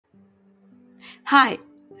Hi,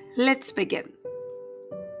 let's begin.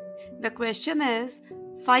 The question is,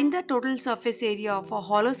 find the total surface area of a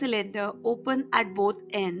hollow cylinder open at both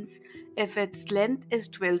ends if its length is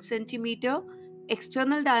 12 cm,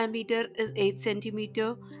 external diameter is 8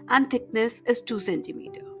 cm, and thickness is 2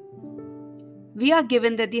 cm. We are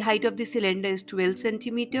given that the height of the cylinder is 12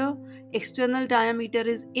 cm, external diameter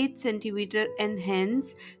is 8 cm, and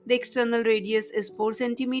hence the external radius is 4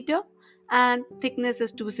 cm and thickness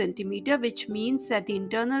is 2 cm, which means that the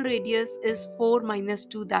internal radius is 4 minus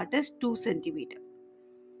 2, that is 2 cm.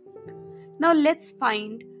 Now let's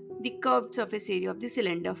find the curved surface area of the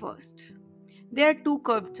cylinder first. There are two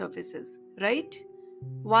curved surfaces, right?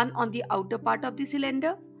 One on the outer part of the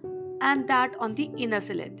cylinder and that on the inner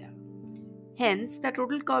cylinder. Hence, the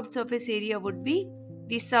total curved surface area would be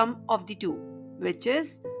the sum of the two, which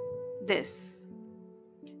is this.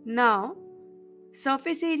 Now,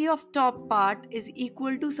 surface area of top part is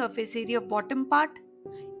equal to surface area of bottom part,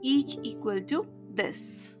 each equal to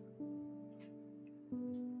this.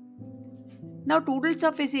 Now, total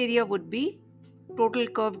surface area would be total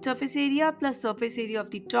curved surface area plus surface area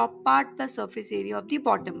of the top part plus surface area of the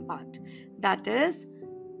bottom part. That is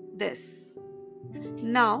this.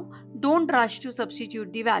 Now, don't rush to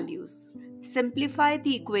substitute the values. Simplify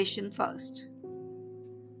the equation first.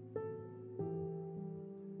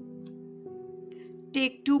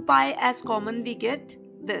 Take 2 pi as common, we get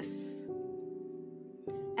this.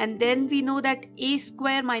 And then we know that a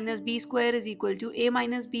square minus b square is equal to a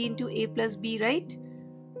minus b into a plus b, right?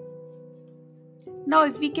 Now,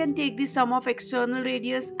 if we can take the sum of external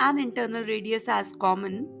radius and internal radius as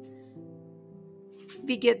common,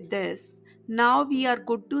 we get this. Now we are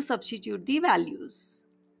good to substitute the values.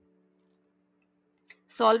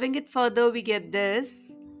 Solving it further, we get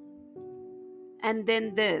this and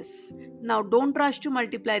then this. Now don't rush to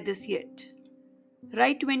multiply this yet.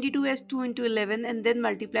 Write 22 as 2 into 11 and then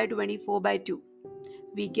multiply 24 by 2.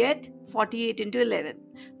 We get 48 into 11.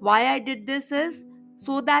 Why I did this is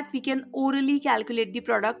so that we can orally calculate the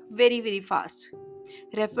product very fast.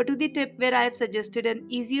 Refer to the tip where I have suggested an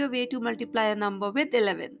easier way to multiply a number with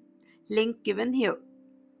 11. Link given here.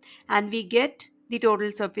 And we get the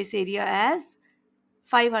total surface area as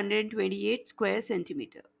 528 square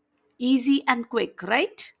centimeter. Easy and quick,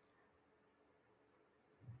 right?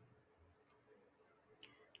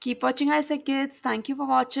 Keep watching isaykids. Thank you for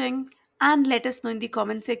watching and let us know in the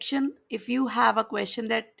comment section if you have a question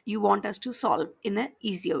that you want us to solve in an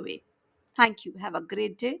easier way. Thank you. Have a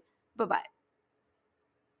great day. Bye-bye.